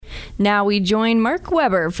Now we join Mark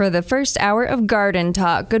Weber for the first hour of Garden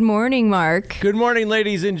Talk. Good morning, Mark. Good morning,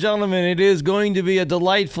 ladies and gentlemen. It is going to be a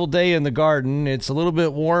delightful day in the garden. It's a little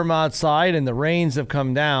bit warm outside and the rains have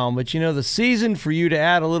come down, but you know, the season for you to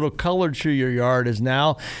add a little color to your yard is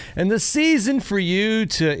now, and the season for you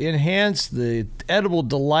to enhance the edible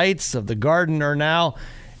delights of the garden are now.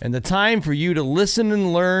 And the time for you to listen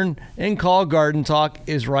and learn and call Garden Talk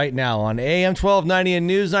is right now on AM 1290 and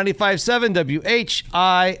News 95.7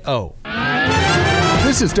 WHIO.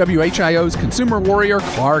 This is WHIO's consumer warrior,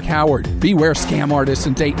 Clark Howard. Beware scam artists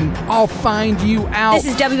in Dayton. I'll find you out. This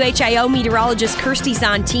is WHIO meteorologist Kirsty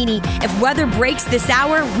Zontini. If weather breaks this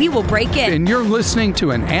hour, we will break it. And you're listening to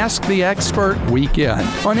an Ask the Expert weekend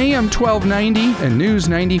on AM 1290 and News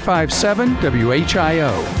 95.7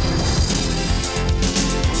 WHIO.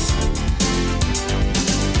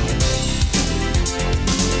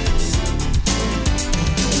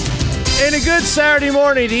 And a good Saturday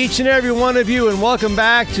morning to each and every one of you, and welcome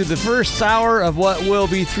back to the first hour of what will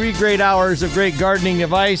be 3 great hours of great gardening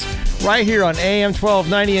advice right here on AM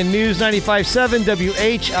 1290 and News 95.7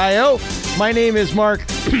 WHIO. My name is Mark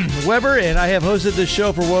Weber, and I have hosted this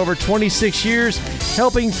show for well over 26 years,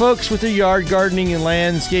 helping folks with their yard gardening and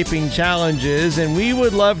landscaping challenges, and we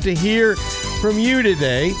would love to hear from you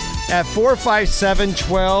today at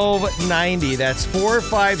 457-1290. That's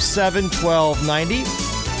 457-1290.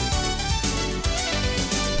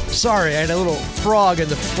 Sorry, I had a little frog in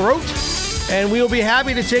the throat. And we'll be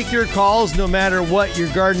happy to take your calls no matter what your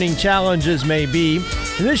gardening challenges may be.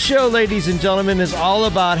 And this show, ladies and gentlemen, is all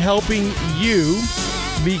about helping you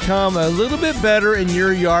become a little bit better in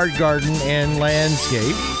your yard garden and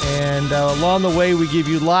landscape. And along the way, we give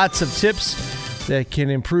you lots of tips that can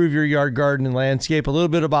improve your yard garden and landscape. A little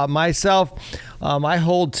bit about myself. I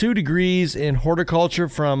hold 2 degrees in horticulture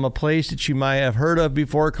from a place that you might have heard of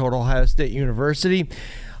before called Ohio State University.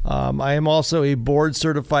 I am also a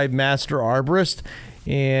board-certified master arborist,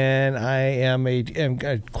 and I am a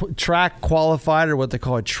track qualified, or what they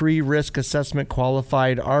call a tree risk assessment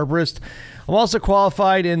qualified arborist. I'm also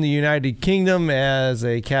qualified in the United Kingdom as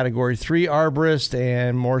a Category 3 arborist,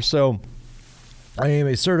 and more so, I am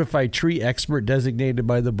a certified tree expert designated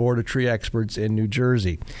by the Board of Tree Experts in New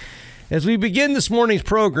Jersey. As we begin this morning's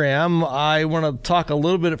program, I want to talk a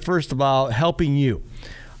little bit at first about helping you.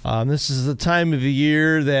 This is the time of the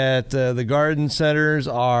year that the garden centers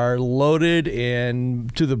are loaded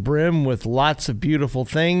and to the brim with lots of beautiful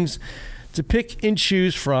things to pick and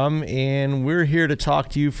choose from, and we're here to talk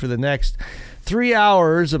to you for the next 3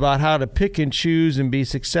 hours about how to pick and choose and be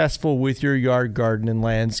successful with your yard garden and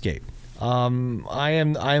landscape. I'm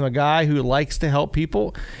a guy who likes to help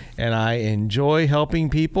people, and I enjoy helping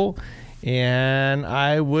people. And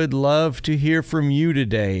I would love to hear from you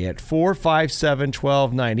today at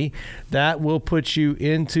 457-1290. That will put you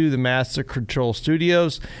into the Master Control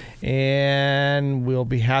Studios, and we'll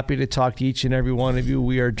be happy to talk to each and every one of you.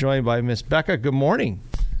 We are joined by Miss Becca. Good morning.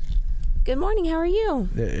 Good morning. How are you?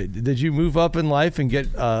 Did you move up in life and get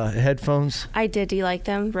headphones? I did. Do you like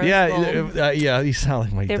them? Rose yeah, you sound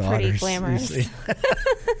like my They're daughters. pretty glamorous.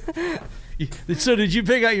 So did you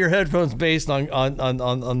pick out your headphones based on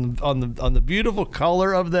the beautiful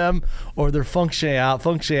color of them or their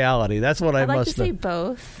functionality? That's what I must like to say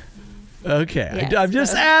both. Okay, yes, I'm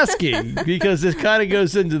just both. asking because this kind of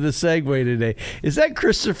goes into the segue today. Is that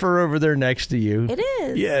Christopher over there next to you? It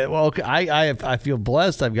is. Yeah. Well, I feel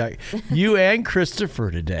blessed. I've got you and Christopher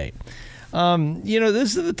today.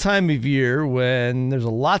 This is the time of year when there's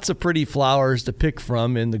lots of pretty flowers to pick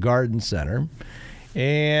from in the garden center.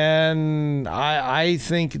 And I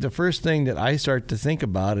think the first thing that I start to think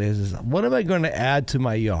about is what am I going to add to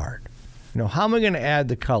my yard? How am I going to add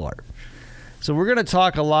the color? So we're going to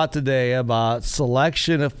talk a lot today about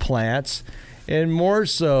selection of plants, and more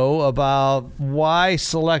so about why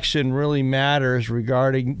selection really matters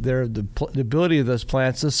regarding the ability of those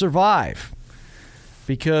plants to survive.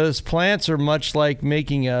 Because plants are much like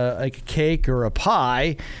making a cake or a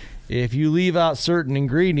pie. If you leave out certain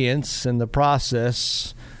ingredients in the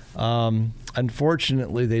process,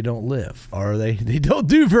 unfortunately, they don't live, or they don't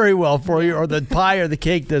do very well for you, or the pie or the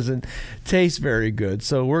cake doesn't taste very good.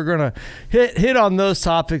 So we're going to hit on those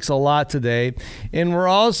topics a lot today. And we're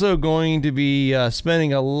also going to be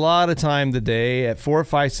spending a lot of time today at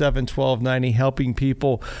 457-1290 helping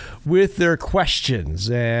people with their questions.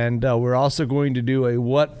 And we're also going to do a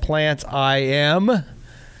What Plant I Am,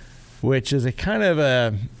 which is a kind of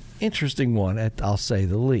a interesting one, I'll say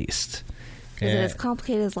the least. Is it as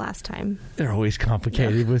complicated as last time? They're always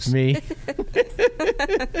complicated with me.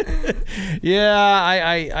 Yeah,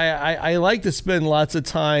 I like to spend lots of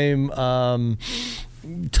time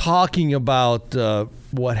talking about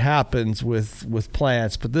what happens with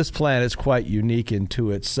plants, but this plant is quite unique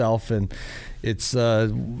into itself, and it's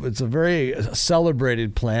a very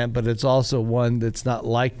celebrated plant, but it's also one that's not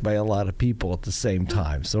liked by a lot of people at the same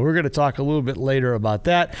time. So we're going to talk a little bit later about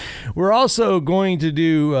that. We're also going to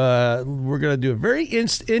do a very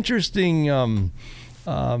interesting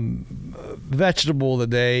vegetable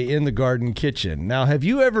today in the garden kitchen. Now, have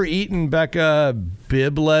you ever eaten, Becca,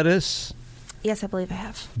 Bibb lettuce? Yes, I believe I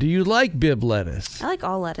have. Do you like Bibb lettuce? I like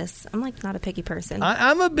all lettuce. I'm not a picky person.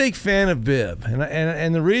 I'm a big fan of Bibb,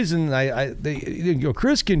 and the reason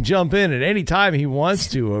Chris can jump in at any time he wants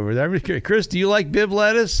to over there. Chris, do you like Bibb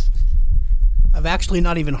lettuce? I've actually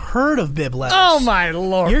not even heard of Bibb lettuce. Oh my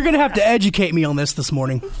Lord! You're going to have to educate me on this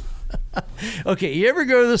morning. Okay, you ever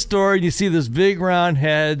go to the store and you see those big round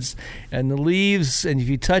heads and the leaves, and if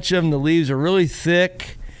you touch them, the leaves are really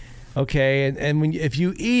thick. Okay, and if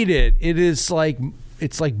you eat it, it's like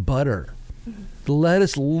butter. The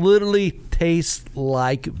lettuce literally tastes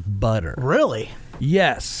like butter. Really?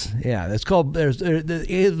 Yes, yeah. That's called there's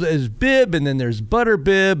Bibb, and then there's butter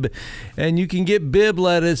Bibb, and you can get Bibb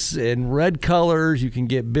lettuce in red colors. You can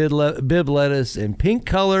get Bibb lettuce in pink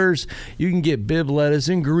colors. You can get Bibb lettuce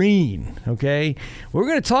in green. Okay, we're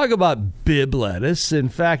going to talk about Bibb lettuce. In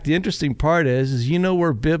fact, the interesting part is you know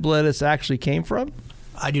where Bibb lettuce actually came from?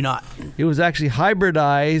 I do not. It was actually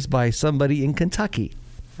hybridized by somebody in Kentucky.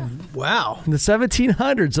 Wow. In the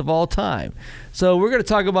 1700s of all time. So we're going to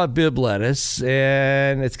talk about Bibb lettuce,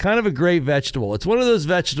 and it's kind of a great vegetable. It's one of those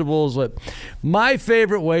vegetables that my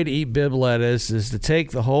favorite way to eat Bibb lettuce is to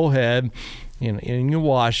take the whole head and you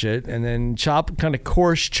wash it and then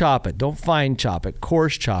coarse chop it. Don't fine chop it,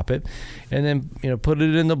 coarse chop it, and then put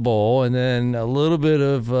it in the bowl, and then a little bit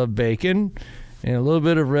of bacon and a little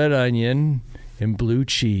bit of red onion and blue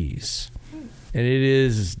cheese. And it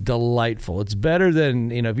is delightful. It's better than,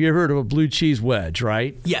 have you ever heard of a blue cheese wedge,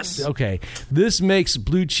 right? Yes. Okay. This makes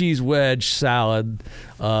blue cheese wedge salad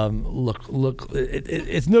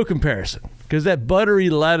it's no comparison. Because that buttery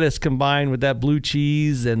lettuce combined with that blue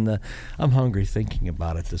cheese and I'm hungry thinking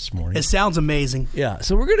about it this morning. It sounds amazing. Yeah.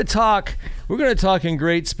 So we're going to talk in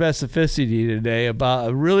great specificity today about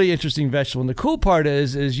a really interesting vegetable. And the cool part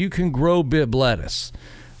is you can grow Bibb lettuce.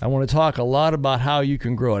 I want to talk a lot about how you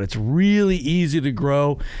can grow it. It's really easy to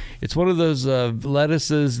grow. It's one of those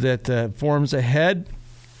lettuces that forms a head.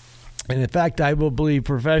 And in fact, I will believe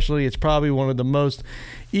professionally it's probably one of the most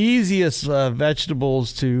easiest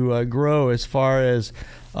vegetables to grow as far as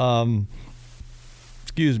a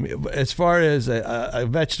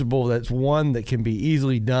vegetable that's one that can be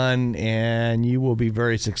easily done and you will be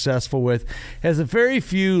very successful with. Has a very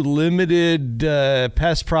few limited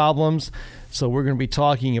pest problems. So we're going to be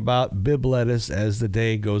talking about Bibb lettuce as the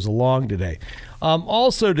day goes along today.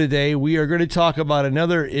 Also today, we are going to talk about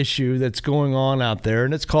another issue that's going on out there,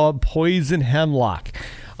 and it's called poison hemlock.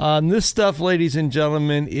 This stuff, ladies and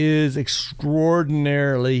gentlemen, is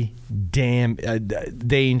extraordinarily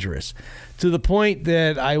dangerous, to the point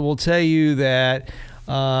that I will tell you that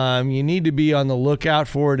you need to be on the lookout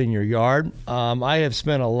for it in your yard. I have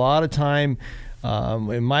spent a lot of time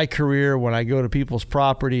in my career when I go to people's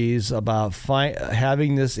properties about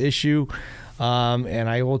having this issue, and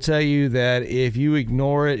I will tell you that if you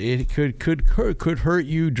ignore it, it could hurt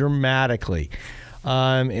you dramatically.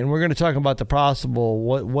 And we're going to talk about the possible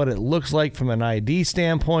what it looks like from an ID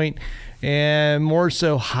standpoint, and more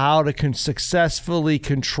so how to successfully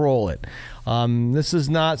control it. This is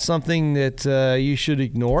not something that you should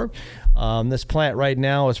ignore. This plant right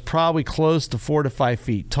now is probably close to 4 to 5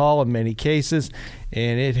 feet tall in many cases,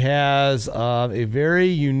 and it has a very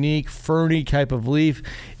unique ferny type of leaf.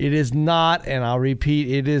 It is not, and I'll repeat,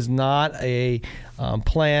 it is not a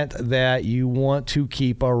plant that you want to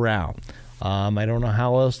keep around. I don't know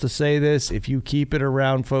how else to say this. If you keep it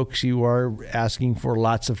around, folks, you are asking for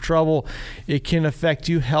lots of trouble. It can affect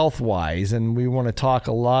you health-wise, and we want to talk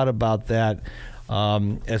a lot about that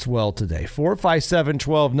as well today.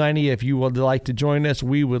 457-1290. If you would like to join us,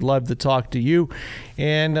 we would love to talk to you.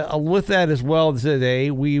 And with that as well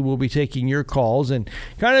today, we will be taking your calls and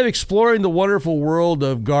kind of exploring the wonderful world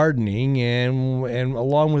of gardening, and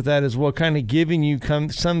along with that as well, kind of giving you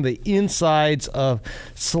some of the insides of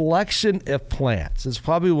selection of plants. It's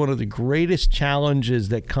probably one of the greatest challenges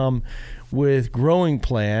that come with growing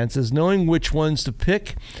plants, is knowing which ones to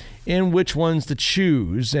pick and which ones to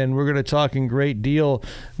choose. And we're going to talk in great deal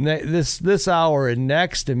this hour and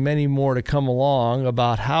next, and many more to come along,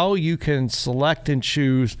 about how you can select and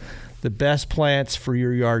choose the best plants for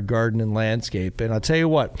your yard, garden, and landscape. And I'll tell you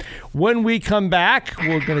what, when we come back,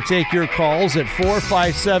 we're going to take your calls at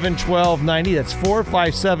 457-1290. That's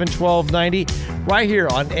 457-1290 right here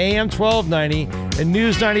on AM 1290 and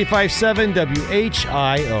News 95.7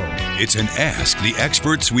 WHIO. It's an Ask the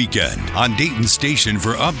Experts weekend on Dayton's station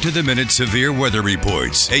for up-to-the-minute severe weather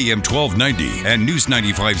reports. AM 1290 and News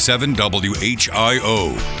 95.7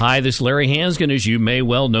 WHIO. Hi, this is Larry Hansgen. As you may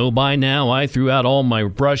well know by now, I threw out all my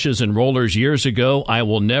brushes and rollers years ago. I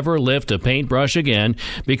will never lift a paintbrush again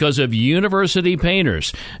because of University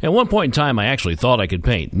Painters. At one point in time, I actually thought I could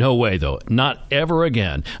paint. No way, though. Not ever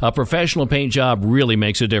again. A professional paint job really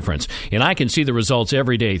makes a difference, and I can see the results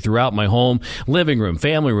every day throughout my home, living room,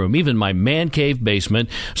 family room, even my man cave basement.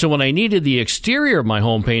 So when I needed the exterior of my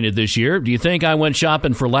home painted this year, do you think I went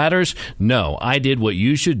shopping for ladders? No, I did what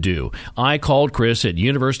you should do. I called Chris at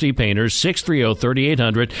University Painters,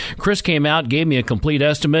 630-3800. Chris came out, gave me a complete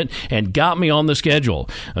estimate, and got me on the schedule.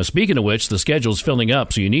 Speaking of which, the schedule's filling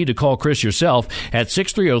up, so you need to call Chris yourself at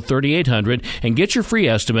 630-3800 and get your free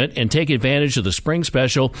estimate and take advantage of the spring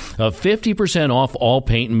special of 50% off all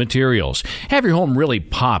paint and materials. Have your home really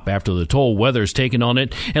pop after the toll weather's taken on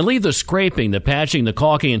it, and leave the scraping, the patching, the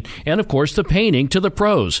caulking, and of course the painting to the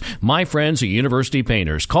pros. My friends at University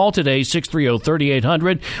Painters. Call today,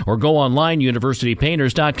 630-3800, or go online,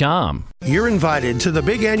 universitypainters.com. You're invited to the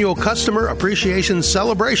big annual Customer Appreciation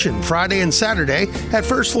Celebration Friday and Saturday at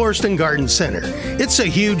First Florestan Garden Center. It's a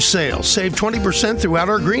huge sale. Save 20% throughout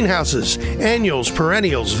our greenhouses, annuals,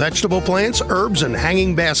 perennials, vegetable plants, herbs, and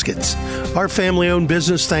hanging baskets. Our family-owned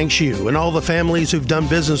business thanks you and all the families who've done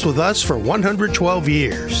business with us for 112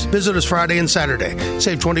 years. Visit us Friday and Saturday.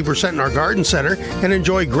 Save 20% in our garden center and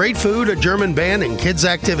enjoy great food, a German band, and kids'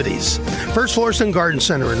 activities. First Florestan Garden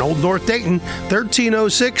Center in Old North Dayton,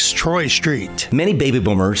 1306 Troy Street. Many baby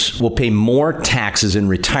boomers will pay more taxes in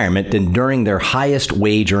retirement than during their highest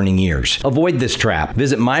wage earning years. Avoid this trap.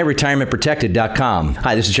 Visit myretirementprotected.com.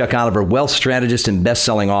 Hi, this is Chuck Oliver, wealth strategist and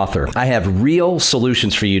best-selling author. I have real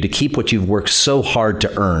solutions for you to keep what you've worked so hard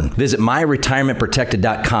to earn. Visit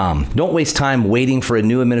myretirementprotected.com. Don't waste time waiting for a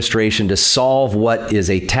new administration to solve what is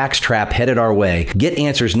a tax trap headed our way. Get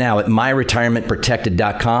answers now at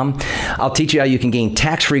myretirementprotected.com. I'll teach you how you can gain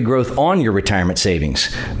tax-free growth on your retirement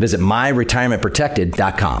savings. Visit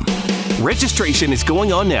myretirementprotected.com. Registration is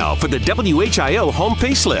going on now for the WHIO Home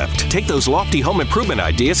Facelift. Take those lofty home improvement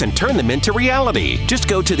ideas and turn them into reality. Just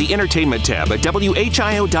go to the Entertainment tab at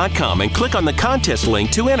WHIO.com and click on the contest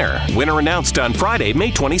link to enter. Winner announced on Friday,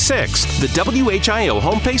 May 26th. The WHIO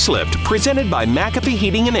Home Facelift, presented by McAfee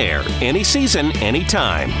Heating and Air. Any season,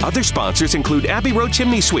 anytime. Other sponsors include Abbey Road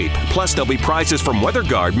Chimney Sweep. Plus, there'll be prizes from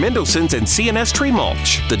WeatherGuard, Mendelson's, and CNS Tree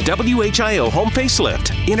Mulch. The WHIO Home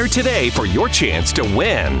Facelift. Enter today for your chance to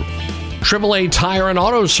win. AAA Tire and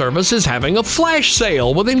Auto Service is having a flash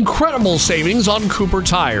sale with incredible savings on Cooper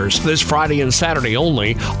tires. This Friday and Saturday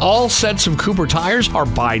only, all sets of Cooper tires are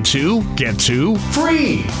buy two, get two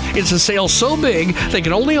free. It's a sale so big, they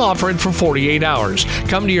can only offer it for 48 hours.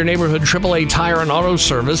 Come to your neighborhood AAA Tire and Auto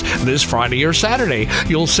Service this Friday or Saturday.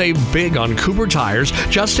 You'll save big on Cooper tires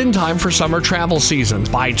just in time for summer travel season.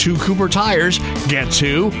 Buy two Cooper tires, get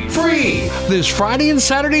two free. This Friday and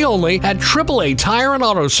Saturday only at AAA Tire and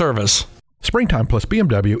Auto Service. Springtime plus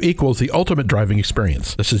BMW equals the ultimate driving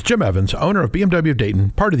experience. This is Jim Evans, owner of BMW Dayton,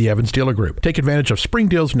 part of the Evans Dealer Group. Take advantage of spring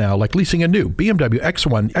deals now, like leasing a new BMW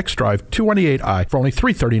X1 xDrive 228i for only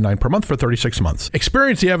 $339 per month for 36 months.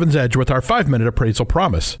 Experience the Evans Edge with our 5-minute appraisal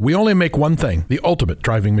promise. We only make one thing, the ultimate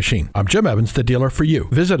driving machine. I'm Jim Evans, the dealer for you.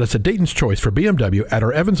 Visit us at Dayton's Choice for BMW at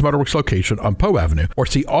our Evans Motorworks location on Poe Avenue, or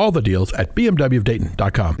see all the deals at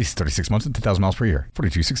bmwdayton.com. Lease 36 months and 2,000 miles per year.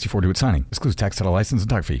 $42.64 due at signing. Excludes tax, title, license, and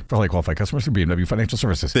tag fee. For highly qualified customers through BMW Financial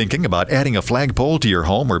Services. Thinking about adding a flagpole to your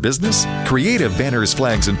home or business? Creative Banners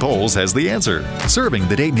Flags and Poles has the answer. Serving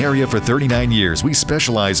the Dayton area for 39 years, we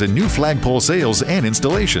specialize in new flagpole sales and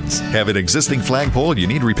installations. Have an existing flagpole you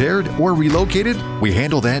need repaired or relocated? We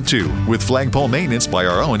handle that too, with flagpole maintenance by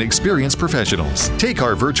our own experienced professionals. Take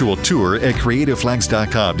our virtual tour at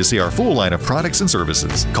creativeflags.com to see our full line of products and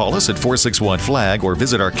services. Call us at 461-FLAG or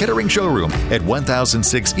visit our Kettering showroom at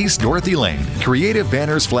 1006 East Dorothy Lane. Creative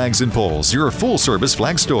Banners Flags and Poles, your full-service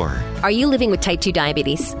flag store. Are you living with type 2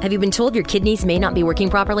 diabetes? Have you been told your kidneys may not be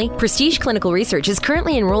working properly? Prestige Clinical Research is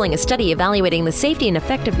currently enrolling a study evaluating the safety and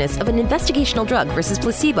effectiveness of an investigational drug versus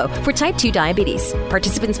placebo for type 2 diabetes.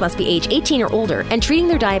 Participants must be age 18 or older and treating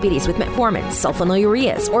their diabetes with metformin,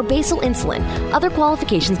 sulfonylureas, or basal insulin. Other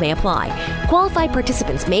qualifications may apply. Qualified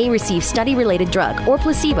participants may receive study-related drug or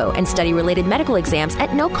placebo and study-related medical exams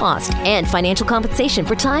at no cost and financial compensation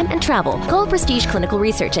for time and travel. Call Prestige Clinical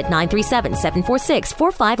Research at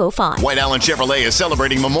 937-746-4505. White Allen Chevrolet is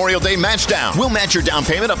celebrating Memorial Day Match Down. We'll match your down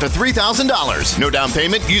payment up to $3,000. No down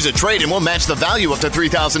payment, use a trade, and we'll match the value up to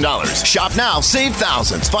 $3,000. Shop now, save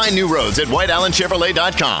thousands. Find new roads at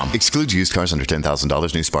WhiteAllenChevrolet.com. Excludes used cars under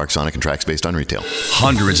 $10,000. New Spark, Sonic, and Trax based on retail.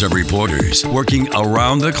 Hundreds of reporters working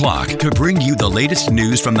around the clock to bring you the latest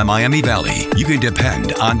news from the Miami Valley. You can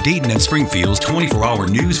depend on Dayton and Springfield's 24-hour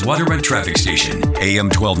news, weather, and traffic station, AM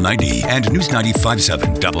 1290 and News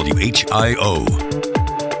 95.7 WHIO.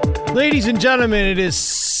 Ladies and gentlemen, it is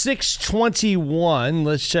 6:21.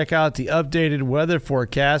 Let's check out the updated weather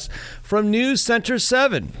forecast from News Center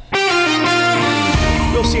 7.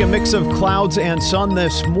 We'll see a mix of clouds and sun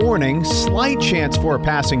this morning. Slight chance for a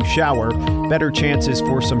passing shower. Better chances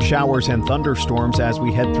for some showers and thunderstorms as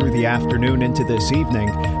we head through the afternoon into this evening.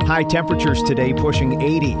 High temperatures today pushing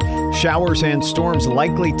 80. Showers and storms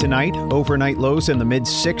likely tonight. Overnight lows in the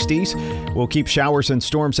mid-60s. We'll keep showers and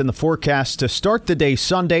storms in the forecast to start the day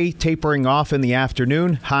Sunday, tapering off in the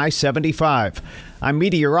afternoon. High 75. I'm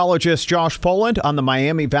meteorologist Josh Poland on the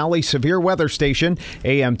Miami Valley Severe Weather Station,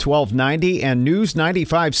 AM 1290 and News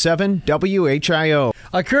 95.7 WHIO.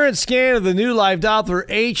 A current scan of the new live Doppler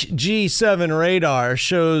HG7 radar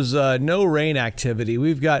shows no rain activity.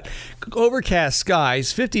 We've got overcast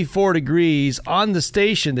skies, 54 degrees on the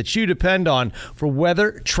station that you depend on for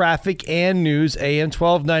weather, traffic, and news. AM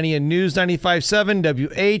 1290 and News 95.7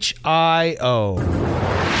 WHIO.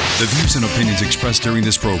 The views and opinions expressed during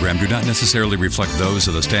this program do not necessarily reflect those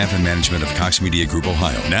of the staff and management of Cox Media Group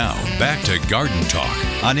Ohio. Now, back to Garden Talk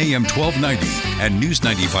on AM 1290 and News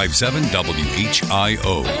 95.7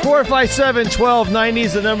 WHIO. 457-1290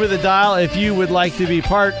 is the number to dial if you would like to be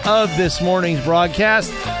part of this morning's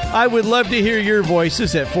broadcast. I would love to hear your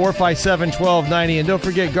voices at 457-1290. And don't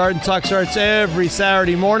forget, Garden Talk starts every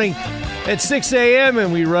Saturday morning at 6 a.m.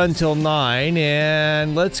 and we run till 9.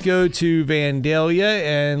 And let's go to Vandalia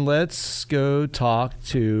and let's go talk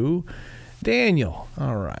to Daniel.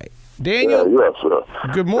 All right. Daniel? Yes, sir.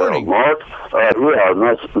 Good morning. Mark? Yeah,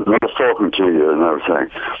 nice talking to you and everything.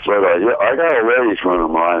 But I got a lady friend of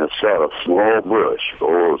mine that's got a small bush,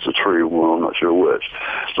 or it's a tree, well, I'm not sure which.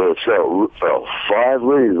 But it's got 5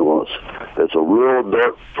 leaves on it. It's a real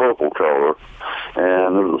dark purple color.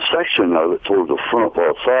 And there's a section of it towards the front of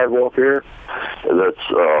the sidewalk here that's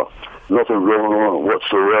nothing going on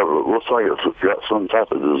whatsoever. It looks like it's got some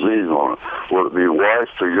type of disease on it. Would it be wise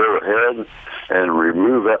to go ahead and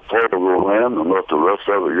remove that part of the land and let the rest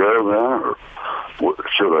of it go then, or what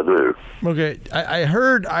should I do? Okay, I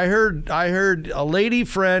heard a lady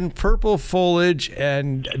friend, purple foliage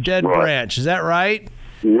and dead branch. Is that right?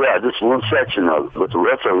 Yeah, just one section of it, but the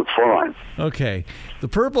rest of it's fine. Okay, the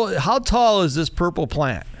purple. How tall is this purple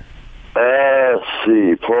plant? Let's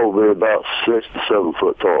see, probably about 6 to 7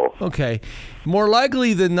 foot tall. Okay. More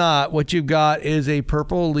likely than not, what you've got is a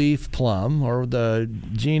purple leaf plum, or the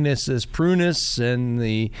genus is Prunus, and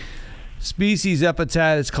the species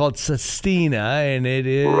epithet is called Sestina, and it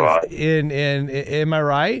is in am I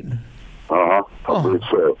right? I believe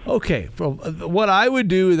so. Okay. Well, what I would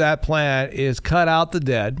do with that plant is cut out the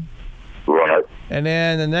dead. Right. And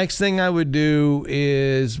then the next thing I would do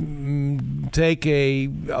is take a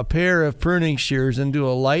pair of pruning shears and do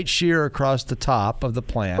a light shear across the top of the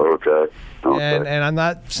plant. Okay. And I'm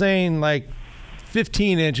not saying like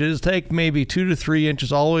 15 inches. Take maybe 2 to 3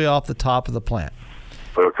 inches all the way off the top of the plant.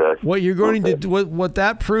 Okay. What you're going to do, what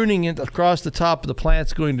that pruning across the top of the plant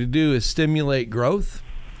is going to do is stimulate growth.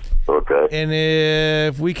 Okay. And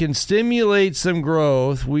if we can stimulate some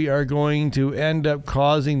growth, we are going to end up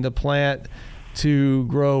causing the plant to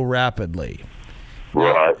grow rapidly.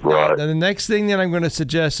 Right. Now, the next thing that I'm going to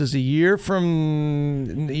suggest is a year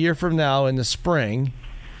from now in the spring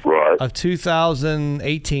of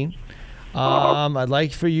 2018. I'd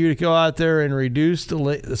like for you to go out there and reduce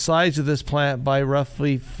the size of this plant by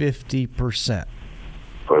roughly 50%.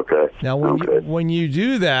 Okay. Now, when you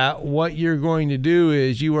do that, what you're going to do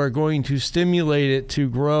is you are going to stimulate it to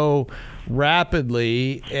grow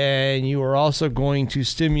rapidly, and you are also going to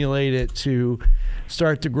stimulate it to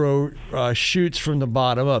start to grow shoots from the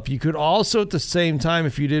bottom up. You could also, at the same time,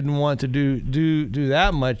 if you didn't want to do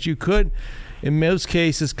that much, you could, in most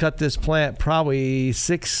cases, cut this plant probably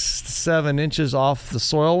 6 to 7 inches off the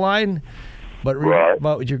soil line. But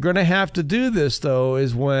what you're going to have to do this, though,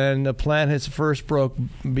 is when the plant has first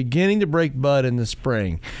beginning to break bud in the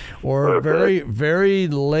spring, or very, very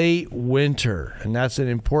late winter, and that's an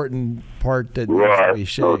important part that needs to be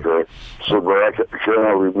shaved. Okay. So, but can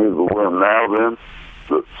I remove the limb now then?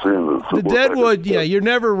 the deadwood. Yeah, you're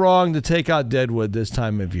never wrong to take out deadwood this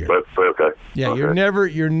time of year. Okay. Yeah, okay.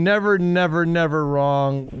 you're never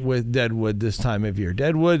wrong with deadwood this time of year.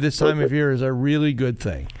 Deadwood this time of year is a really good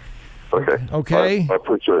thing. Okay. Okay. I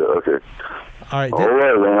appreciate it. Okay. All right. All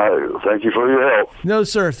right, then. Thank you for your help. No,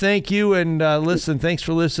 sir. Thank you. And listen, thanks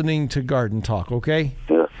for listening to Garden Talk, okay?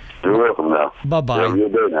 Yeah. You're welcome now. Bye-bye. Have a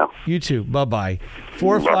good day now. You too. Bye-bye.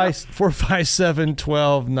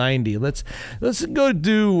 457-1290. Let's go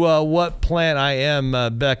do What Plant I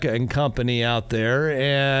Am, Becca and company out there,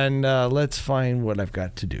 and let's find what I've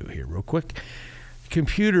got to do here real quick.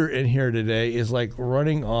 Computer in here today is like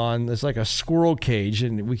running on, it's like a squirrel cage,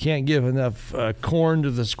 and we can't give enough corn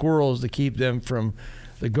to the squirrels to keep them from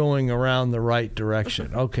the going around the right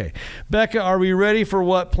direction. Okay. Becca, are we ready for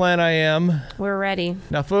What Plant I Am? We're ready.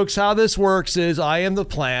 Now, folks, how this works is I am the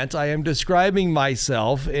plant. I am describing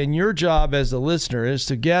myself, and your job as the listener is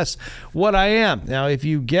to guess what I am. Now, if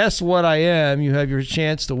you guess what I am, you have your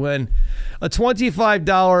chance to win a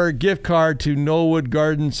 $25 gift card to Knollwood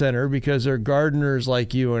Garden Center because they're gardeners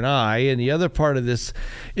like you and I. And the other part of this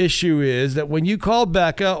issue is that when you call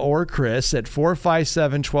Becca or Chris at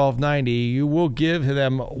 457-1290, you will give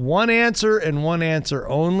them one answer and one answer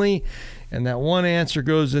only. And that one answer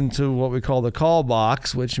goes into what we call the call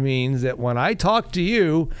box, which means that when I talk to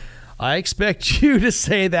you, I expect you to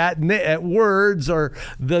say that words or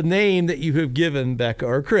the name that you have given Becca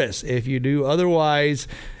or Chris. If you do otherwise,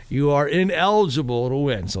 you are ineligible to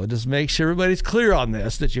win. So just make sure everybody's clear on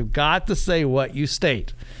this, that you've got to say what you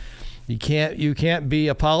state. You can't be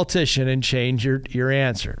a politician and change your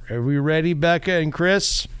answer. Are we ready, Becca and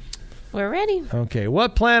Chris? We're ready. Okay.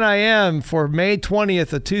 What plant I am for May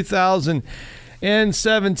 20th of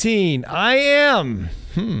 2017? I am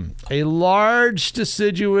a large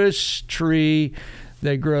deciduous tree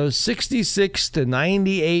that grows 66 to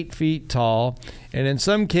 98 feet tall, and in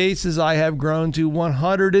some cases I have grown to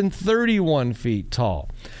 131 feet tall.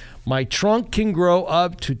 My trunk can grow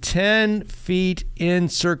up to 10 feet in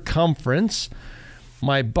circumference.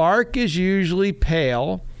 My bark is usually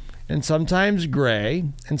pale and sometimes gray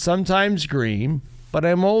and sometimes green, but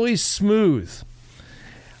I'm always smooth.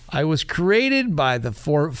 I was created by the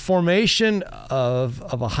formation of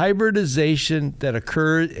a hybridization that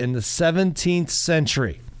occurred in the 17th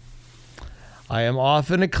century. I am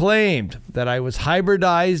often acclaimed that I was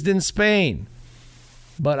hybridized in Spain,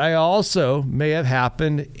 but I also may have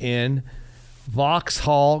happened in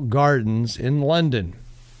Vauxhall Gardens in London.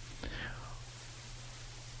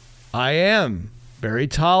 I am very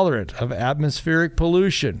tolerant of atmospheric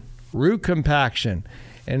pollution, root compaction,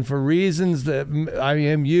 and for reasons that I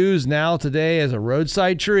am used now today as a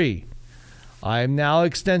roadside tree. I am now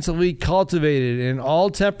extensively cultivated in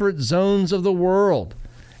all temperate zones of the world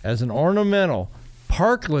as an ornamental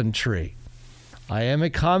parkland tree. I am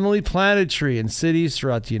a commonly planted tree in cities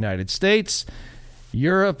throughout the United States,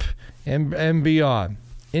 Europe, and beyond.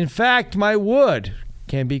 In fact, my wood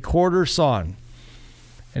can be quarter sawn.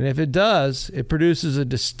 And if it does, it produces a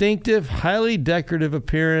distinctive, highly decorative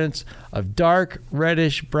appearance of dark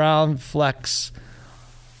reddish brown flecks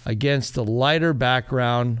against a lighter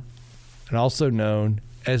background, and also known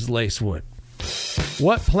as lacewood.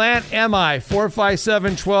 What plant am I?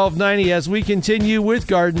 457-1290 as we continue with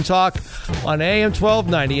Garden Talk on AM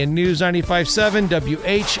 1290 and News 95.7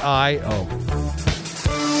 WHIO.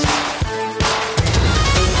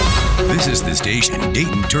 This is the station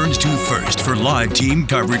Dayton turns to first for live team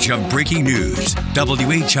coverage of breaking news.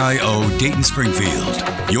 WHIO Dayton Springfield.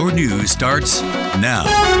 Your news starts now.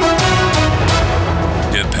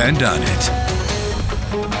 Depend on it.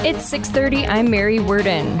 It's 6:30. I'm Mary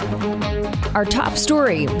Worden. Our top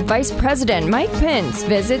story, Vice President Mike Pence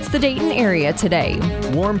visits the Dayton area today.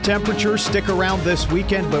 Warm temperatures stick around this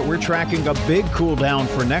weekend, but we're tracking a big cool down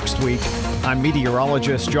for next week. I'm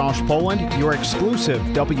meteorologist Josh Poland. Your exclusive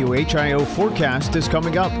WHIO forecast is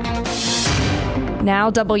coming up.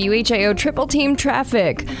 Now WHIO triple team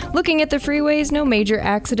traffic. Looking at the freeways, no major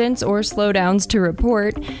accidents or slowdowns to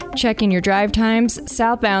report. Checking your drive times,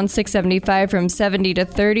 southbound 675 from 70 to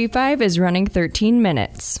 35 is running 13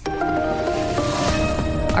 minutes.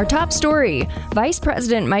 Our top story, Vice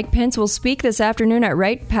President Mike Pence will speak this afternoon at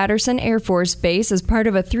Wright-Patterson Air Force Base as part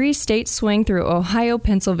of a 3-state swing through Ohio,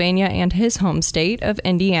 Pennsylvania, and his home state of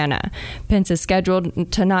Indiana. Pence is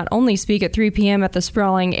scheduled to not only speak at 3 p.m. at the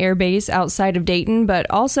sprawling air base outside of Dayton, but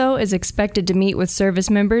also is expected to meet with service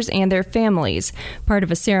members and their families, part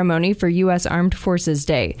of a ceremony for U.S. Armed Forces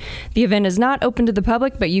Day. The event is not open to the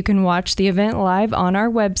public, but you can watch the event live on our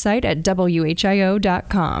website at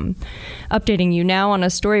WHIO.com. Updating you now on a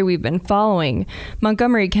story story we've been following.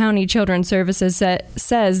 Montgomery County Children's Services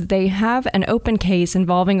says they have an open case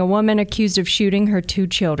involving a woman accused of shooting her 2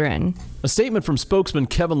 children. A statement from spokesman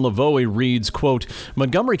Kevin Lavoie reads, quote,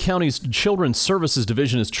 Montgomery County's Children's Services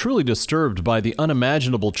Division is truly disturbed by the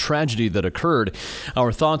unimaginable tragedy that occurred.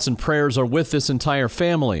 Our thoughts and prayers are with this entire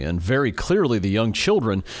family and very clearly the young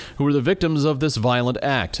children who were the victims of this violent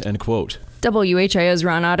act, end quote. WHIO's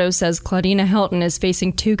Ron Otto says Claudina Helton is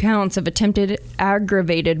facing 2 counts of attempted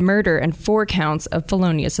aggravated murder and 4 counts of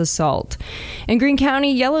felonious assault. In Greene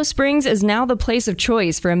County, Yellow Springs is now the place of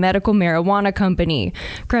choice for a medical marijuana company.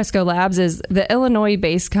 Cresco Labs is the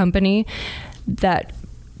Illinois-based company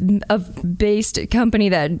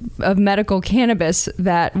of medical cannabis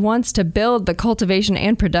that wants to build the cultivation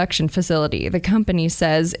and production facility. The company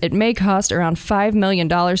says it may cost around $5 million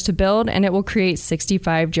to build, and it will create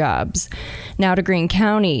 65 jobs. Now to Greene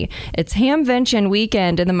County. It's Hamvention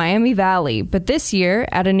weekend in the Miami Valley, but this year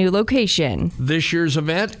at a new location. This year's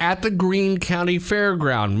event at the Greene County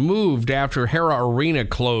Fairground moved after Hara Arena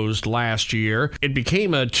closed last year. It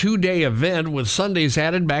became a 2-day event with Sundays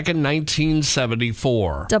added back in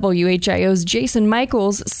 1974. WHIO's Jason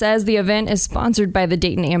Michaels says the event is sponsored by the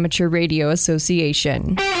Dayton Amateur Radio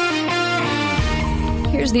Association.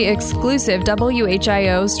 Here's the exclusive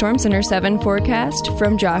WHIO Storm Center 7 forecast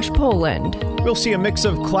from Josh Poland. We'll see a mix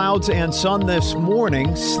of clouds and sun this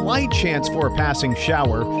morning. Slight chance for a passing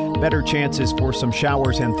shower. Better chances for some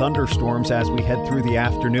showers and thunderstorms as we head through the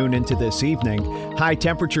afternoon into this evening. High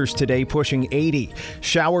temperatures today pushing 80.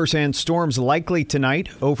 Showers and storms likely tonight.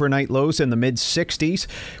 Overnight lows in the mid-60s.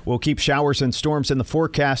 We'll keep showers and storms in the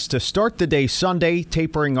forecast to start the day Sunday,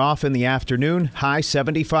 tapering off in the afternoon. High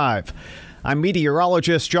 75. I'm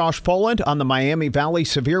meteorologist Josh Poland on the Miami Valley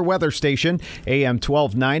Severe Weather Station, AM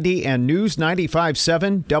 1290 and News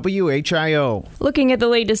 95.7 WHIO. Looking at the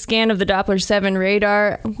latest scan of the Doppler 7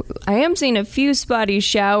 radar, I am seeing a few spotty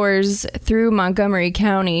showers through Montgomery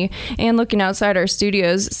County, and looking outside our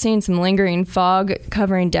studios, seeing some lingering fog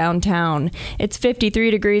covering downtown. It's 53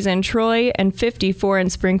 degrees in Troy and 54 in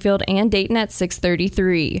Springfield and Dayton at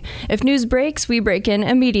 6:33. If news breaks, we break in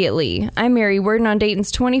immediately. I'm Mary Worden on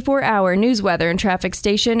Dayton's 24-hour news weather and traffic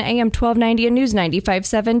station, AM 1290 and News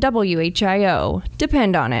 95.7 WHIO.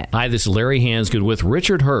 Depend on it. Hi, this is Larry Hansgood with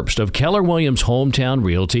Richard Herbst of Keller Williams Hometown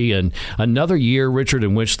Realty, and another year, Richard,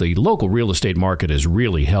 in which the local real estate market is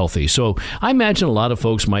really healthy. So I imagine a lot of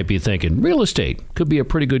folks might be thinking, real estate could be a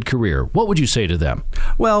pretty good career. What would you say to them?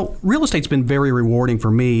 Well, real estate's been very rewarding for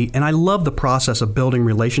me, and I love the process of building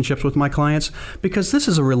relationships with my clients because this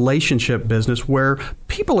is a relationship business where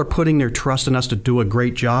people are putting their trust in us to do a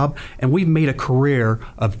great job, and we've made a career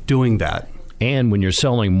of doing that. And when you're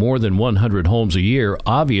selling more than 100 homes a year,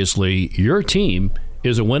 obviously your team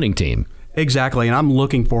is a winning team. Exactly, and I'm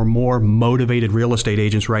looking for more motivated real estate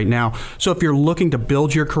agents right now. So if you're looking to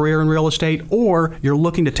build your career in real estate or you're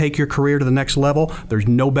looking to take your career to the next level, there's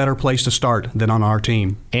no better place to start than on our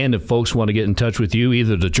team. And if folks want to get in touch with you,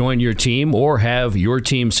 either to join your team or have your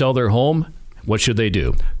team sell their home, what should they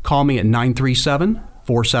do? Call me at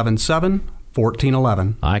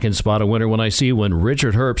 937-477-1411. I can spot a winner when I see one.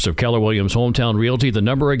 Richard Herbst of Keller Williams Hometown Realty. The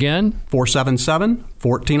number again?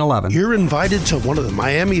 477-1411. You're invited to one of the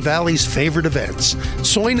Miami Valley's favorite events.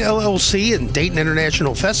 Soin LLC and Dayton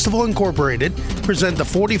International Festival Incorporated present the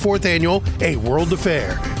 44th annual A World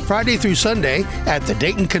Affair, Friday through Sunday at the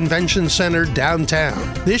Dayton Convention Center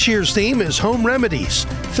downtown. This year's theme is Home Remedies.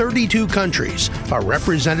 32 countries are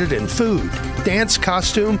represented in food, dance,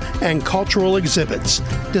 costume, and cultural exhibits.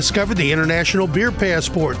 Discover the International Beer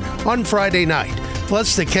Passport on Friday night.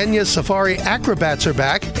 Plus, the Kenya Safari Acrobats are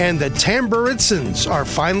back, and the Tamburitsons are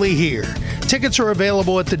finally here. Tickets are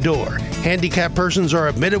available at the door. Handicapped persons are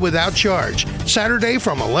admitted without charge. Saturday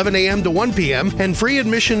from 11 a.m. to 1 p.m., and free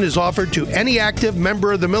admission is offered to any active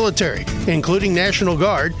member of the military, including National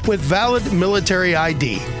Guard, with valid military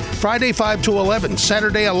ID. Friday 5 to 11,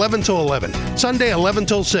 Saturday 11 to 11, Sunday 11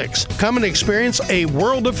 till 6. Come and experience A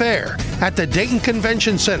World Affair at the Dayton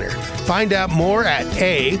Convention Center. Find out more at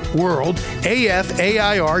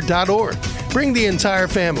aworldafair.org. Bring the entire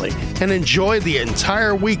family and enjoy the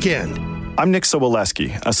entire weekend. I'm Nick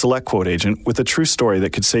Soboleski, a Select Quote agent with a true story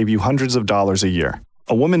that could save you hundreds of dollars a year.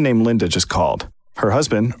 A woman named Linda just called. Her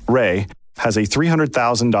husband, Ray, has a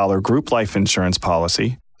 $300,000 group life insurance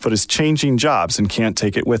policy, but is changing jobs and can't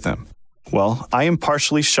take it with him. Well, I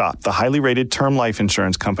impartially shopped the highly rated term life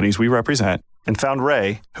insurance companies we represent and found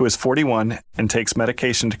Ray, who is 41 and takes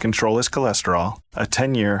medication to control his cholesterol, a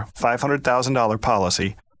 10-year, $500,000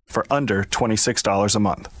 policy for under $26 a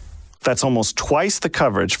month. That's almost twice the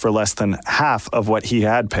coverage for less than half of what he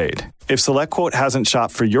had paid. If SelectQuote hasn't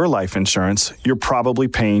shopped for your life insurance, you're probably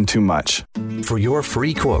paying too much. For your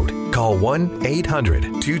free quote, call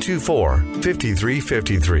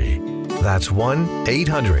 1-800-224-5353. That's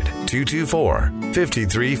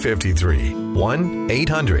 1-800-224-5353.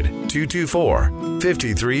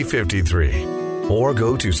 1-800-224-5353. Or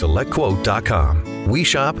go to SelectQuote.com. We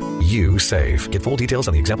shop, you save. Get full details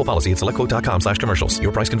on the example policy at SelectQuote.com/commercials.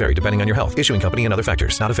 Your price can vary depending on your health, issuing company, and other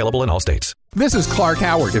factors. Not available in all states. This is Clark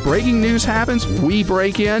Howard. If breaking news happens, we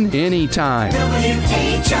break in anytime.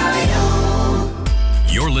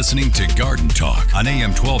 You're listening to Garden Talk on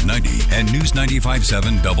AM 1290 and News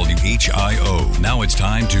 95.7 WHIO. Now it's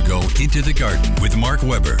time to go into the garden with Mark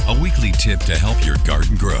Weber, a weekly tip to help your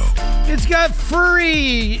garden grow. It's got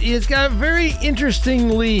very interesting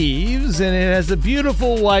leaves, and it has a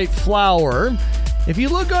beautiful white flower. If you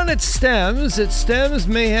look on its stems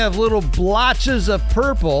may have little blotches of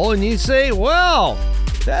purple, and you say, well,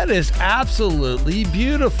 that is absolutely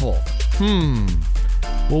beautiful.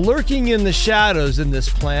 Well, lurking in the shadows in this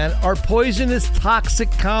plant are poisonous,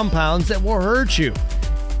 toxic compounds that will hurt you.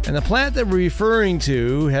 And the plant that we're referring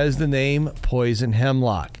to has the name poison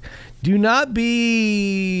hemlock. Do not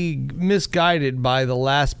be misguided by the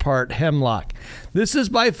last part, hemlock. This is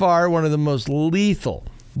by far one of the most lethal,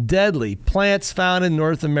 deadly plants found in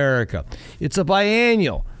North America. It's a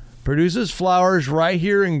biennial, produces flowers right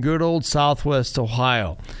here in good old Southwest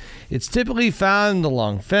Ohio. It's typically found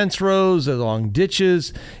along fence rows, along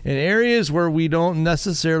ditches, in areas where we don't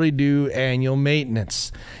necessarily do annual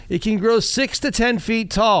maintenance. It can grow 6 to 10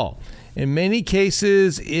 feet tall. In many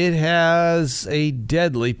cases, it has a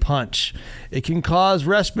deadly punch. It can cause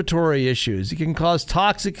respiratory issues. It can cause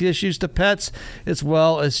toxic issues to pets as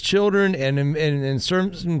well as children, and in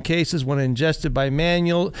certain cases, when ingested by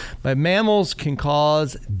mammals, can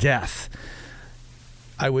cause death.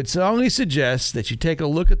 I would strongly suggest that you take a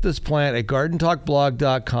look at this plant at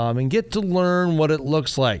GardenTalkBlog.com and get to learn what it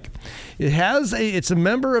looks like. It's a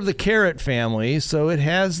member of the carrot family, so it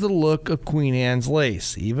has the look of Queen Anne's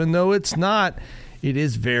lace. Even though it's not, it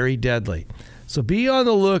is very deadly. So be on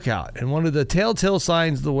the lookout. And one of the telltale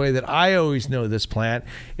signs, the way that I always know this plant,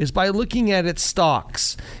 is by looking at its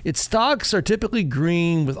stalks. Its stalks are typically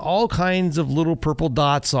green with all kinds of little purple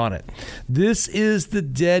dots on it. This is the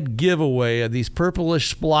dead giveaway of these purplish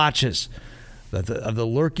splotches of the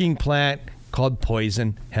lurking plant called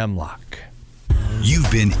poison hemlock.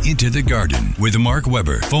 You've been Into the Garden with Mark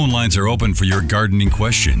Weber. Phone lines are open for your gardening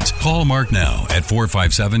questions. Call Mark now at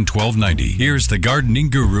 457-1290. Here's the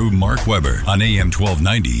gardening guru, Mark Weber, on AM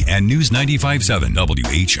 1290 and News 95.7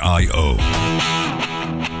 WHIO.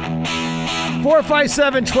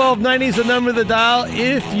 457-1290 is the number to dial.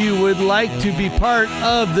 If you would like to be part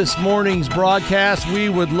of this morning's broadcast, we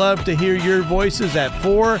would love to hear your voices at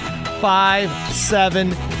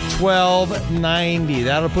 457-1290.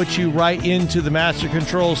 That'll put you right into the Master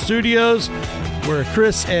Control Studios, where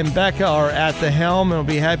Chris and Becca are at the helm, and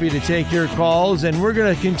we'll be happy to take your calls. And we're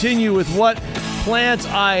going to continue with what plants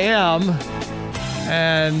I am.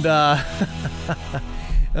 And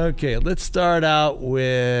okay, let's start out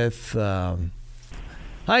with hi,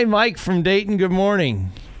 Mike from Dayton. Good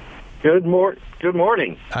morning. Good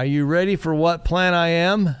morning. Are you ready for what plant I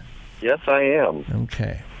am? Yes, I am.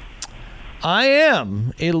 Okay. I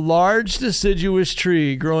am a large deciduous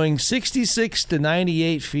tree growing 66 to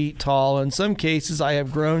 98 feet tall. In some cases, I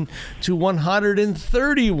have grown to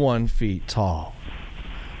 131 feet tall.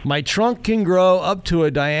 My trunk can grow up to a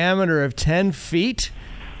diameter of 10 feet.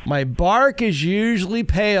 My bark is usually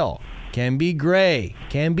pale, can be gray,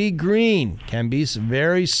 can be green, can be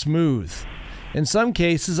very smooth. In some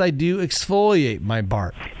cases, I do exfoliate my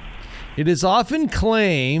bark. It is often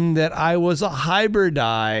claimed that I was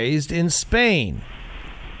hybridized in Spain,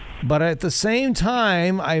 but at the same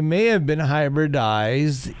time, I may have been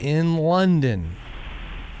hybridized in London.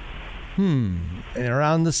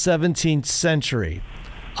 Around the 17th century.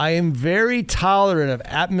 I am very tolerant of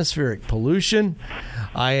atmospheric pollution.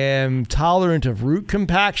 I am tolerant of root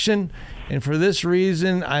compaction. And for this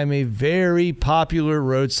reason, I'm a very popular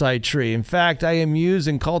roadside tree. In fact, I am used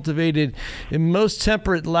and cultivated in most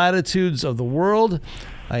temperate latitudes of the world.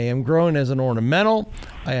 I am grown as an ornamental.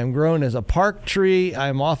 I am grown as a park tree. I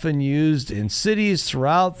am often used in cities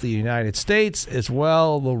throughout the United States as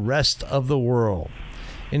well as the rest of the world.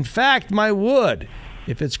 In fact, my wood,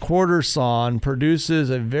 if it's quarter sawn, produces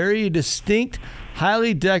a very distinct,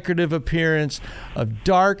 highly decorative appearance of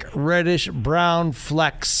dark reddish brown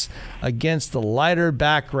flecks against the lighter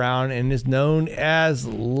background and is known as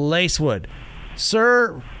lacewood.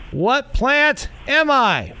 Sir, what plant am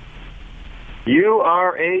I? You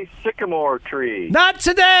are a sycamore tree. Not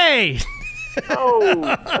today!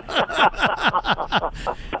 Oh.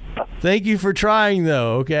 Thank you for trying,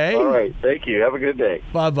 though, okay? All right. Thank you. Have a good day.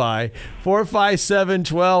 Bye-bye.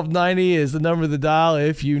 457-1290 is the number of the dial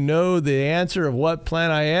if you know the answer of what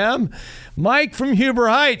plant I am. Mike from Huber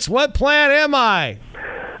Heights, what plant am I?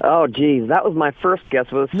 Oh, geez. That was my first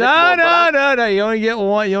guess. Was No. You only get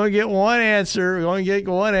one. You only get one answer. You only get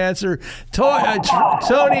one answer.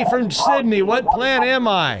 Tony from Sydney, what plant am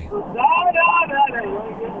I? No.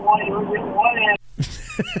 You only get one answer.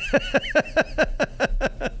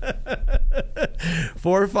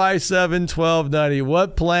 457-1290.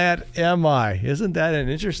 What plant am I? Isn't that an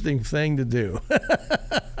interesting thing to do?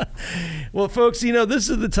 Well, folks, this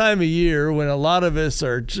is the time of year when a lot of us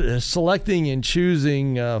are selecting and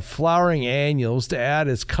choosing flowering annuals to add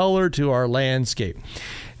as color to our landscape.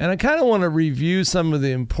 And I kind of want to review some of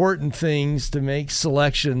the important things to make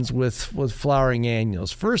selections with flowering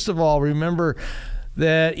annuals. First of all, remember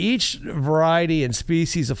that each variety and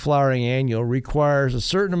species of flowering annual requires a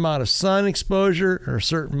certain amount of sun exposure or a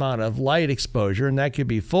certain amount of light exposure, and that could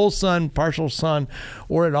be full sun, partial sun,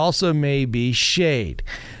 or it also may be shade.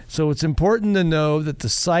 So it's important to know that the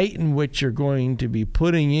site in which you're going to be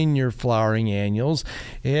putting in your flowering annuals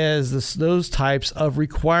has those types of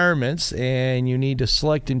requirements, and you need to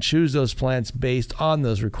select and choose those plants based on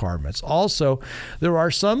those requirements. Also, there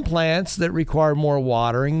are some plants that require more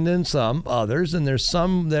watering than some others, and there's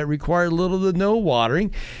some that require little to no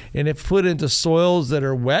watering, and if put into soils that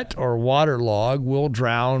are wet or waterlogged, will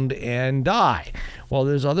drown and die. While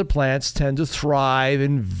there's other plants tend to thrive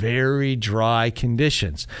in very dry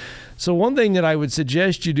conditions. So one thing that I would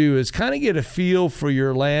suggest you do is kind of get a feel for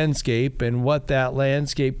your landscape and what that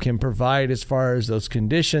landscape can provide as far as those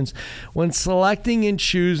conditions when selecting and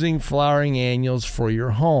choosing flowering annuals for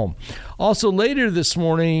your home. Also, later this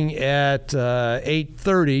morning at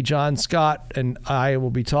 8:30, John Scott and I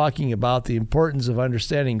will be talking about the importance of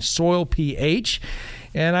understanding soil pH.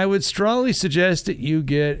 And I would strongly suggest that you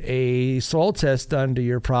get a soil test done to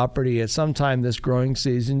your property at some time this growing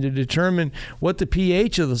season to determine what the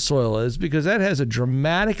pH of the soil is, because that has a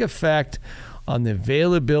dramatic effect on the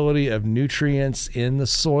availability of nutrients in the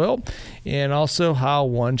soil, and also how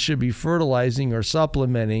one should be fertilizing or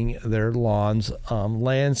supplementing their lawn's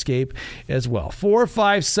landscape as well.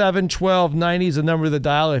 457-1290 is the number of the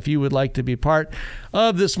dial if you would like to be part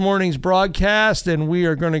of this morning's broadcast, and we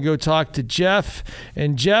are going to go talk to Jeff.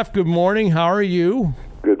 And Jeff, good morning. How are you?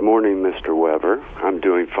 Good morning, Mr. Weber. I'm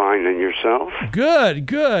doing fine, and yourself? Good.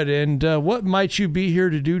 And what might you be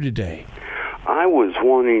here to do today? I was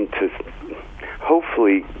wanting to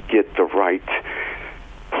hopefully get the right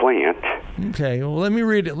plant. Okay, well, let me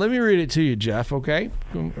read it to you, Jeff, okay?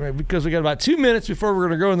 Because we got about 2 minutes before we're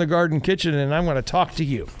going to go in the garden kitchen, and I'm going to talk to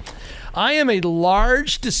you. I am a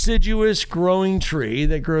large deciduous growing tree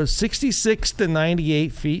that grows 66 to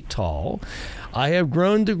 98 feet tall. I have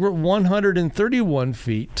grown to 131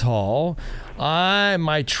 feet tall.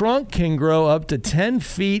 My trunk can grow up to 10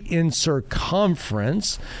 feet in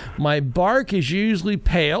circumference. My bark is usually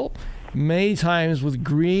pale, many times with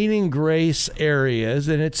green and gray areas,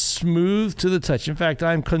 and it's smooth to the touch. In fact,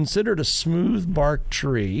 I'm considered a smooth bark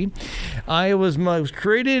tree. I was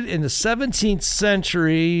created in the 17th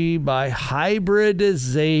century by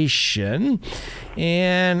hybridization,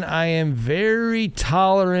 and I am very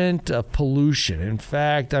tolerant of pollution. In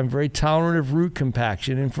fact, I'm very tolerant of root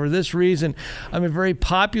compaction, and for this reason, I'm a very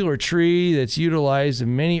popular tree that's utilized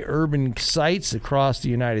in many urban sites across the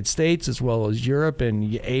United States as well as Europe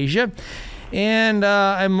and Asia. And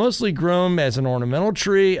I'm mostly grown as an ornamental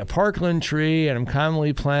tree, a parkland tree, and I'm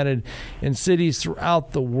commonly planted in cities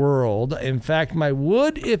throughout the world. In fact, my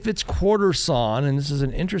wood, if it's quarter sawn, and this is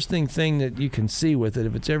an interesting thing that you can see with it,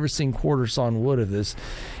 if it's ever seen quarter sawn wood of this,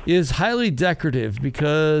 is highly decorative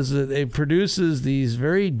because it produces these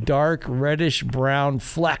very dark reddish brown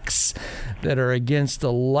flecks that are against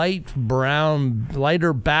the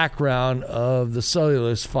lighter background of the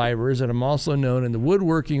cellulose fibers. And I'm also known in the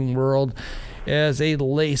woodworking world as a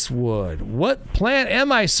lace wood. What plant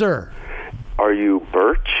am I, sir? Are you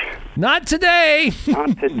birch? Not today.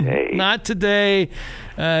 Not today.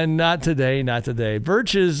 Not today. Not today.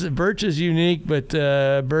 Birch is unique, but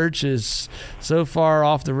birch is so far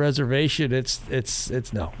off the reservation.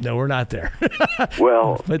 It's no, we're not there.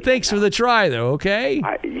 Well, but thanks for the try, though. Okay.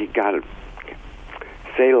 You got to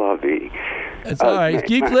say la vie. It's all right.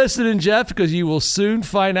 Keep listening, Jeff, because you will soon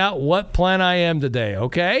find out what plant I am today,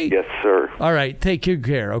 okay? Yes, sir. All right. Take good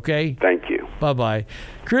care, okay? Thank you. Bye-bye.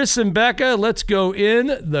 Chris and Becca, let's go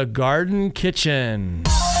in the garden kitchen.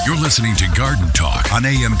 You're listening to Garden Talk on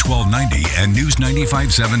AM 1290 and News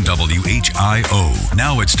 95.7 WHIO.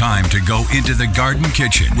 Now it's time to go into the garden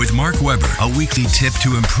kitchen with Mark Weber, a weekly tip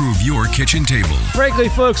to improve your kitchen table. Frankly,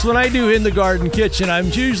 folks, when I do In the Garden Kitchen, I'm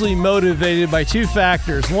usually motivated by two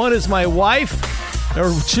factors. One is my wife,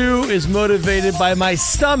 or two is motivated by my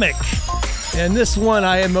stomach. And this one,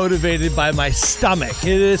 I am motivated by my stomach.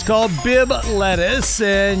 It is called Bibb lettuce,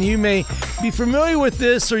 and you may be familiar with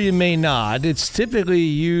this or you may not. It's typically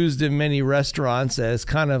used in many restaurants as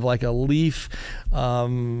kind of like a leaf.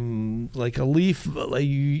 You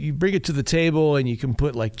bring it to the table and you can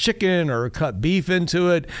put like chicken or cut beef into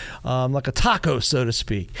it, like a taco, so to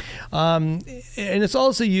speak. And it's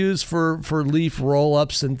also used for leaf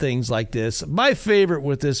roll-ups and things like this. My favorite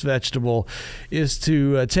with this vegetable is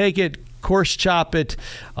to take it, coarse chop it,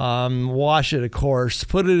 wash it, of course,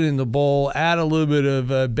 put it in the bowl, add a little bit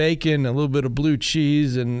of bacon, a little bit of blue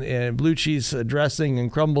cheese, and blue cheese dressing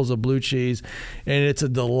and crumbles of blue cheese, and it's a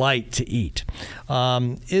delight to eat.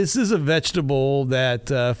 This is a vegetable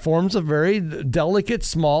that forms a very delicate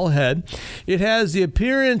small head. It has the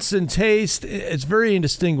appearance and taste, it's very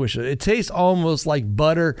indistinguishable. It tastes almost like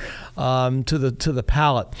butter to the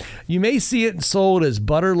palate. You may see it sold as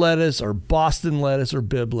butter lettuce or Boston lettuce or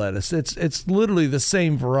Bibb lettuce. It's literally the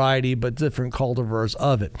same variety, but different cultivars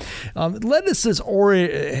of it. Lettuces are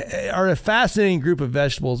a fascinating group of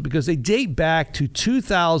vegetables because they date back to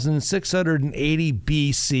 2680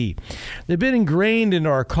 BC. They've been ingrained into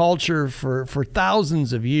our culture for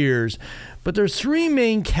thousands of years. But there's three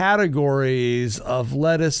main categories of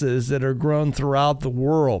lettuces that are grown throughout the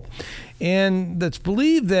world. And it's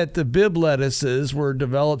believed that the Bibb lettuces were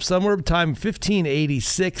developed somewhere between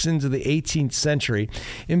 1586 into the 18th century.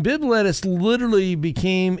 And Bibb lettuce literally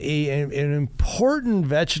became an important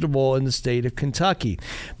vegetable in the state of Kentucky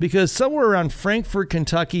because somewhere around Frankfort,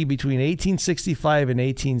 Kentucky, between 1865 and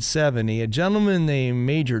 1870, a gentleman named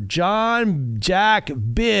Major John Jack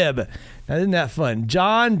Bibb. Now, isn't that fun?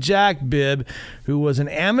 John Jack Bibb, who was an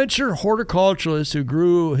amateur horticulturalist who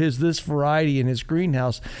grew this variety in his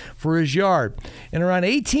greenhouse for his yard. And around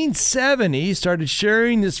 1870, he started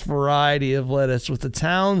sharing this variety of lettuce with the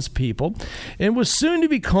townspeople and was soon to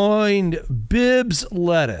be coined Bibb's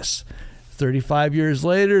lettuce. 35 years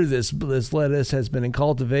later, this lettuce has been in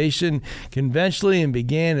cultivation conventionally and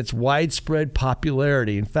began its widespread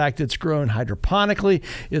popularity. In fact, it's grown hydroponically,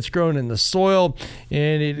 it's grown in the soil,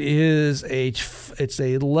 and it's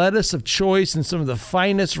a lettuce of choice in some of the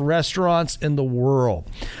finest restaurants in the world.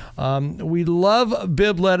 We love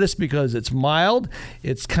Bibb lettuce because it's mild.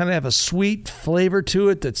 It's kind of have a sweet flavor to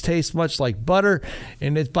it that tastes much like butter,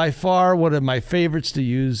 and it's by far one of my favorites to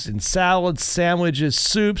use in salads, sandwiches,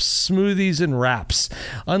 soups, smoothies, and wraps.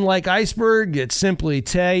 Unlike iceberg, it simply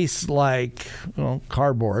tastes like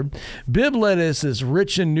cardboard. Bibb lettuce is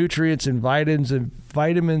rich in nutrients and vitamins, and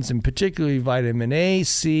particularly vitamin A,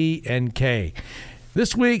 C, and K.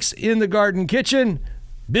 This week's In the Garden Kitchen,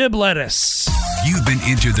 Bibb lettuce. You've been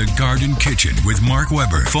into the Garden Kitchen with Mark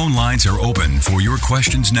Weber. Phone lines are open for your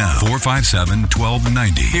questions now.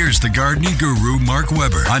 457-1290. Here's the gardening guru, Mark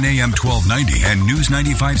Weber, on AM 1290 and News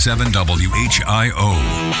 95.7 WHIO.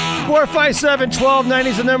 457-1290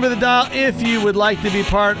 is the number of the dial. If you would like to be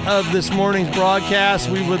part of this morning's broadcast,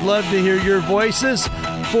 we would love to hear your voices.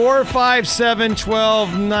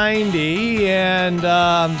 457-1290. And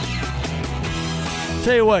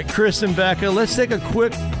tell you what, Chris and Becca, let's take a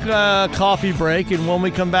quick coffee break, and when we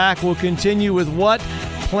come back, we'll continue with What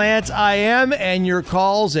Plant I Am and your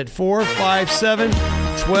calls at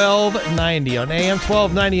 457-1290 on AM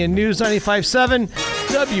 1290 and News 95.7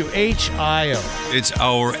 WHIO. It's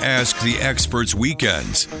our Ask the Experts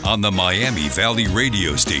weekends on the Miami Valley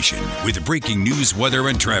radio station with breaking news, weather,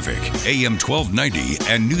 and traffic. AM 1290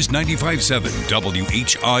 and News 95.7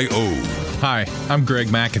 WHIO. Hi, I'm Greg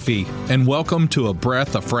McAfee, and welcome to A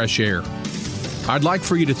Breath of Fresh Air. I'd like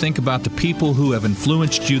for you to think about the people who have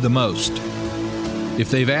influenced you the most. If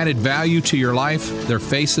they've added value to your life, their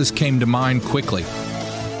faces came to mind quickly.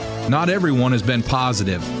 Not everyone has been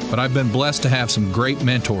positive, but I've been blessed to have some great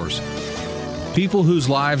mentors. People whose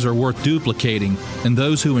lives are worth duplicating, and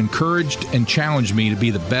those who encouraged and challenged me to be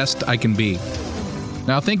the best I can be.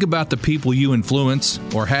 Now think about the people you influence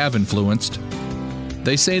or have influenced.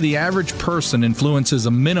 They say the average person influences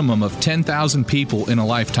a minimum of 10,000 people in a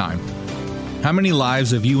lifetime. How many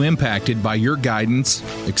lives have you impacted by your guidance,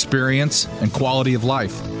 experience, and quality of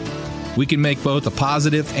life? We can make both a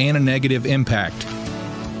positive and a negative impact.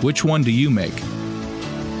 Which one do you make?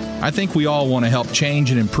 I think we all want to help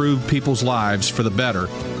change and improve people's lives for the better,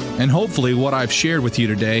 and hopefully what I've shared with you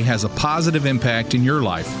today has a positive impact in your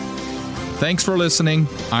life. Thanks for listening.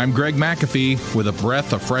 I'm Greg McAfee with a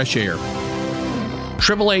breath of fresh air.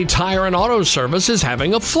 AAA Tire and Auto Service is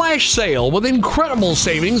having a flash sale with incredible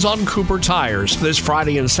savings on Cooper tires. This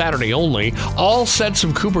Friday and Saturday only, all sets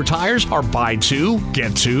of Cooper tires are buy two,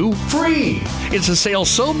 get two free. It's a sale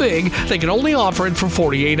so big, they can only offer it for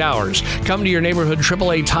 48 hours. Come to your neighborhood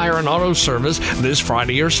AAA Tire and Auto Service this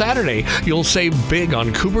Friday or Saturday. You'll save big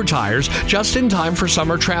on Cooper tires just in time for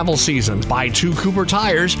summer travel season. Buy two Cooper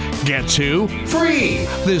tires, get two free.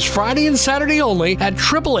 This Friday and Saturday only at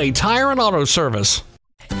AAA Tire and Auto Service.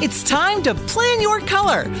 It's time to plan your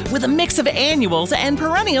color with a mix of annuals and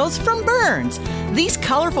perennials from Burns. These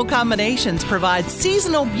colorful combinations provide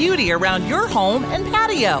seasonal beauty around your home and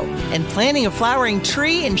patio. And planting a flowering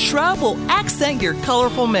tree and shrub will accent your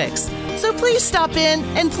colorful mix. So please stop in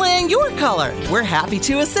and plan your color. We're happy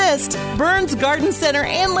to assist. Burns Garden Center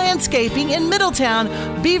and Landscaping in Middletown,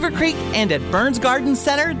 Beaver Creek, and at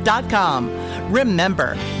burnsgardencenter.com.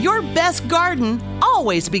 Remember, your best garden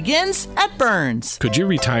always begins at Burns. Could you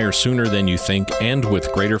retire sooner than you think and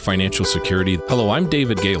with greater financial security? Hello, I'm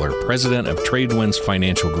David Gaylor, president of Tradewinds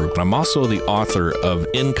Financial Group. I'm also the author of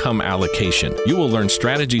Income Allocation. You will learn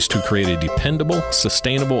strategies to create a dependable,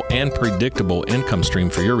 sustainable, and predictable income stream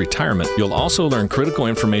for your retirement. You'll also learn critical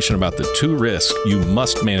information about the 2 risks you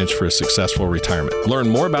must manage for a successful retirement. Learn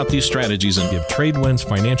more about these strategies and give Tradewinds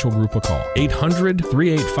Financial Group a call.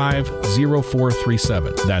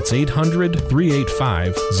 800-385-0437. That's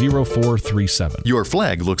 800-385-0437. Your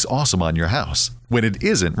flag looks awesome on your house when it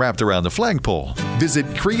isn't wrapped around the flagpole. Visit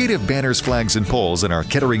Creative Banners, Flags, and Poles in our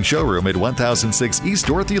Kettering showroom at 1006 East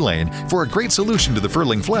Dorothy Lane for a great solution to the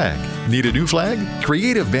furling flag. Need a new flag?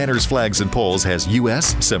 Creative Banners, Flags, and Poles has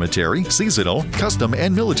U.S., cemetery, seasonal, custom,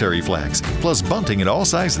 and military flags, plus bunting in all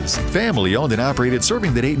sizes. Family owned and operated,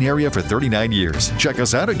 serving the Dayton area for 39 years. Check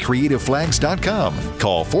us out at creativeflags.com.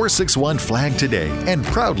 Call 461-FLAG today and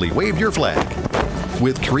proudly wave your flag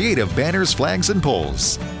with Creative Banners, Flags, and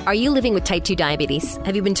Poles. Are you living with type 2 diabetes?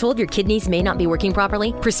 Have you been told your kidneys may not be working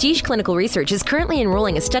properly? Prestige Clinical Research is currently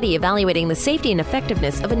enrolling a study evaluating the safety and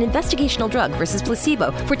effectiveness of an investigational drug versus placebo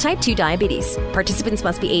for type 2 diabetes. Participants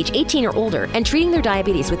must be age 18 or older and treating their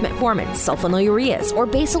diabetes with metformin, sulfonylureas, or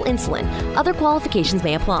basal insulin. Other qualifications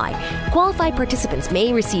may apply. Qualified participants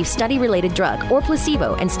may receive study-related drug or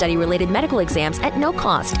placebo and study-related medical exams at no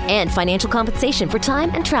cost and financial compensation for time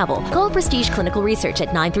and travel. Call Prestige Clinical Research at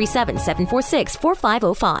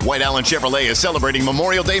 937-746-4505. White Allen Chevrolet is celebrating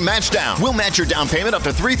Memorial Day Match Down. We'll match your down payment up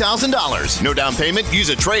to $3,000. No down payment, use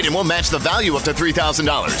a trade and we'll match the value up to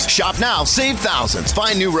 $3,000. Shop now, save thousands.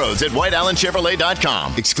 Find new roads at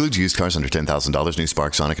whiteallenchevrolet.com. Excludes used cars under $10,000. New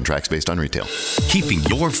Spark, Sonic, and Trax based on retail. Keeping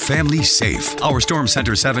your family safe. Our Storm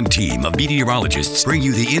Center 7 team of meteorologists bring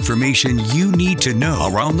you the information you need to know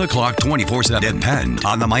around the clock 24/7. Depend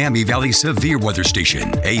on the Miami Valley Severe Weather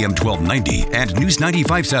Station, AM 1290 and News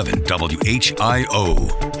 95.7 WHIO.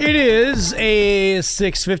 It is a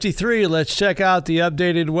 6:53. Let's check out the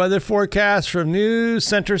updated weather forecast from News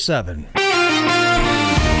Center 7.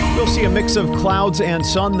 We'll see a mix of clouds and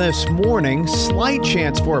sun this morning. Slight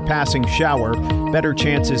chance for a passing shower. Better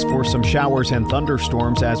chances for some showers and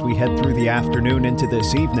thunderstorms as we head through the afternoon into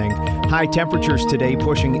this evening. High temperatures today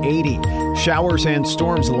pushing 80. Showers and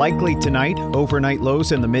storms likely tonight. Overnight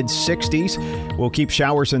lows in the mid-60s. We'll keep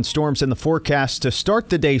showers and storms in the forecast to start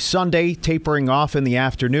the day Sunday, tapering off in the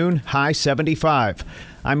afternoon. High 75.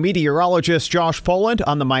 I'm meteorologist Josh Poland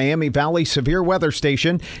on the Miami Valley Severe Weather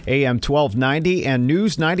Station, AM 1290 and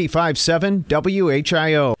News 95.7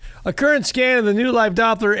 WHIO. A current scan of the New Life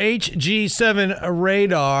Doppler HG7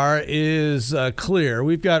 radar is clear.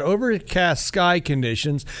 We've got overcast sky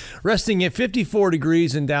conditions resting at 54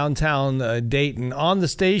 degrees in downtown Dayton. On the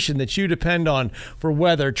station that you depend on for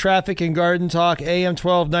weather, traffic, and garden talk, AM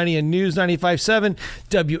 1290 and News 95.7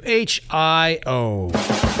 WHIO.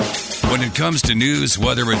 When it comes to news,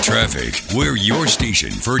 weather, and traffic, we're your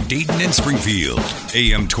station for Dayton and Springfield.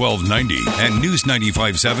 AM 1290 and News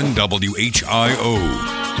 95.7 WHIO.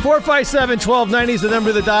 457-1290 is the number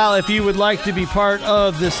to the dial if you would like to be part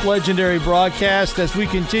of this legendary broadcast as we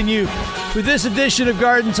continue with this edition of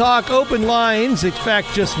Garden Talk. Open lines, in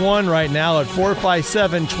fact, just one right now at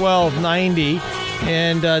 457-1290.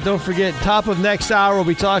 And don't forget, top of next hour, we'll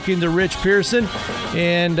be talking to Rich Pearson.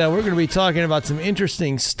 And we're going to be talking about some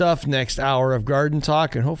interesting stuff next hour of Garden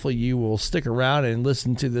Talk. And hopefully you will stick around and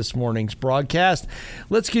listen to this morning's broadcast.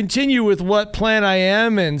 Let's continue with What Plant I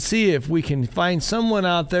Am and see if we can find someone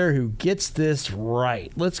out there who gets this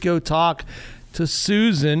right. Let's go talk to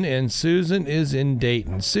Susan. And Susan is in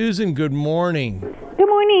Dayton. Susan, good morning. Good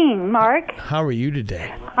morning, Mark. How are you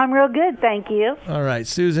today? I'm real good, thank you. All right,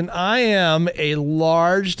 Susan, I am a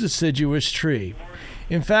large deciduous tree.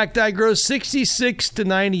 In fact, I grow 66 to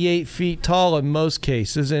 98 feet tall in most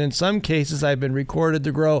cases, and in some cases I've been recorded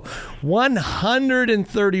to grow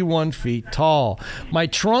 131 feet tall. My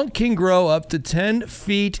trunk can grow up to 10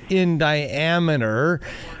 feet in diameter,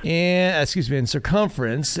 in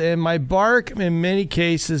circumference, and my bark in many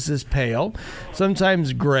cases is pale,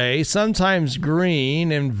 sometimes gray, sometimes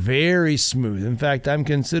green, and very smooth. In fact, I'm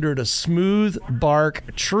considered a smooth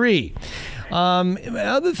bark tree.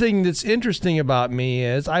 Another thing that's interesting about me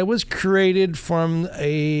is I was created from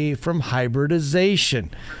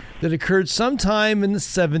hybridization that occurred sometime in the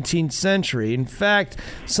 17th century. In fact,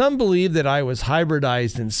 some believe that I was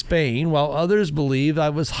hybridized in Spain, while others believe I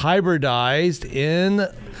was hybridized in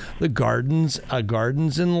the gardens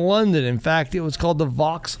in London. In fact, it was called the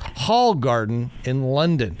Vauxhall Garden in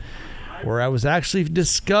London, where I was actually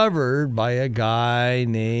discovered by a guy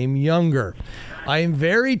named Younger. I am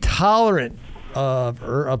very tolerant of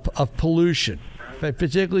pollution,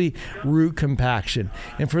 particularly root compaction.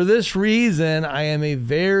 And for this reason, I am a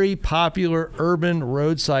very popular urban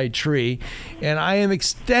roadside tree, and I am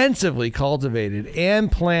extensively cultivated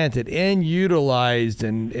and planted and utilized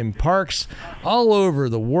in parks all over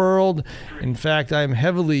the world. In fact, I am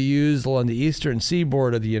heavily used along the eastern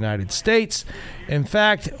seaboard of the United States. In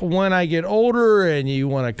fact, when I get older and you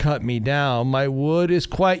want to cut me down, my wood is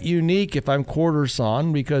quite unique if I'm quarter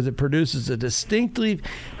sawn because it produces a distinctly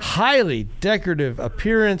highly decorative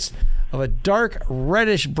appearance of a dark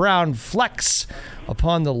reddish brown flecks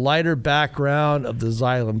upon the lighter background of the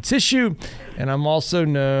xylem tissue. And I'm also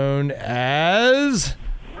known as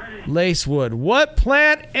lacewood. What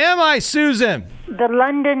plant am I, Susan? The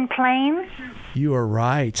London plane. You are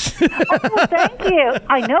right. Oh, thank you.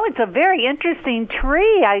 I know it's a very interesting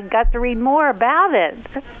tree. I got to read more about it.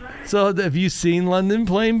 So have you seen London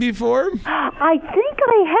plane before? I think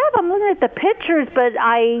I have. I'm looking at the pictures, but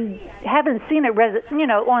I haven't seen it,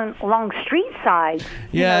 on along street side.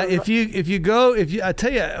 Yeah, I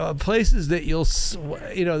tell you, places that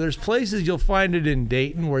there's places you'll find it in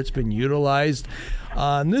Dayton where it's been utilized.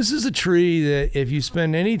 This is a tree that if you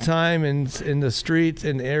spend any time in the streets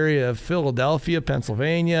in the area of Philadelphia,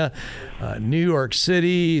 Pennsylvania, New York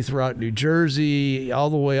City, throughout New Jersey,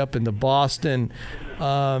 all the way up into Boston,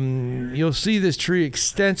 you'll see this tree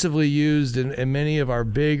extensively used in many of our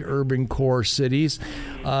big urban core cities.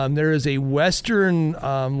 There is a western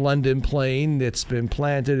London plane that's been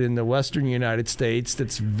planted in the western United States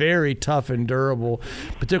that's very tough and durable,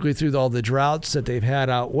 particularly through all the droughts that they've had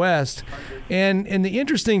out west. And the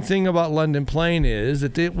interesting thing about London plane is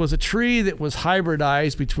that it was a tree that was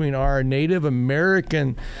hybridized between our Native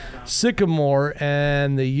American sycamore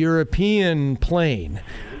and the European plane.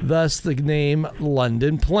 Thus the name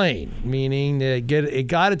London plane, meaning that it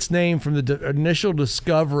got its name from the initial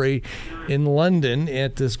discovery in London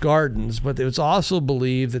at this gardens, but it was also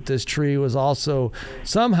believed that this tree was also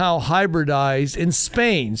somehow hybridized in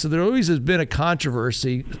Spain. So there always has been a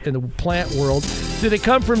controversy in the plant world. Did it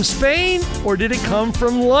come from Spain or did it come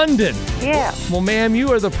from London? Yeah. Well, ma'am,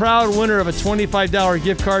 you are the proud winner of a $25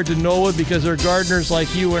 gift card to NOLA because they're gardeners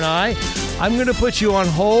like you and I. I'm going to put you on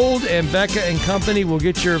hold, and Becca and company will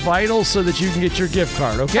get your vitals so that you can get your gift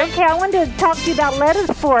card, okay? Okay, I wanted to talk to you about lettuce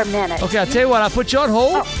for a minute. Okay, I'll tell you what, I'll put you on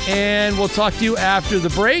hold, and we'll talk to you after the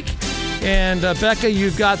break. And Becca,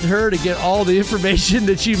 you've got her to get all the information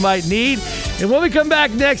that you might need. And when we come back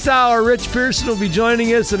next hour, Rich Pearson will be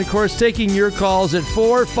joining us and, of course, taking your calls at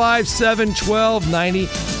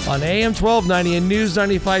 457-1290 on AM 1290 and News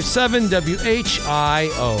 95.7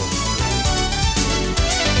 WHIO.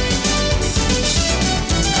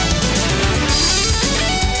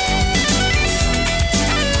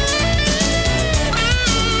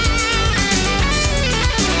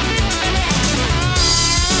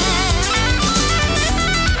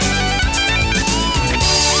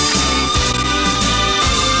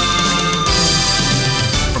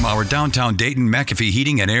 Downtown Dayton McAfee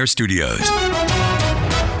Heating and Air Studios.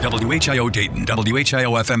 WHIO Dayton,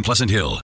 WHIO FM Pleasant Hill.